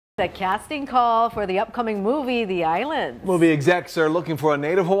A casting call for the upcoming movie, The Islands. Movie execs are looking for a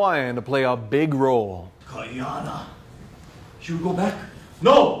native Hawaiian to play a big role. Kaiana. Should we go back?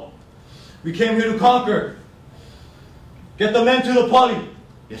 No! We came here to conquer. Get the men to the party.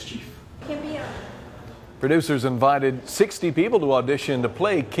 Yes, Chief. Producers invited 60 people to audition to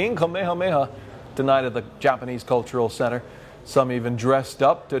play King Kamehameha tonight at the Japanese Cultural Center. Some even dressed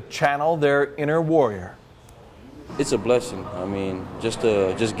up to channel their inner warrior. It's a blessing. I mean, just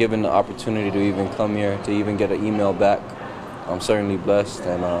given the opportunity to even come here, to even get an email back, I'm certainly blessed,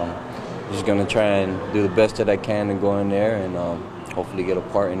 and just gonna try and do the best that I can and go in there and hopefully get a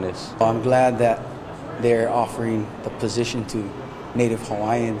part in this. I'm glad that they're offering the position to Native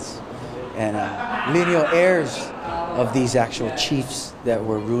Hawaiians and lineal heirs of these actual chiefs that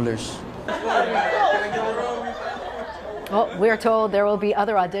were rulers. Well, we're told there will be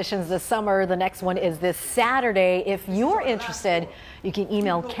other auditions this summer. The next one is this Saturday. If you're interested, you can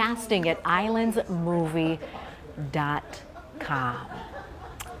email casting@islandsmovie.com.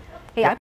 Hey,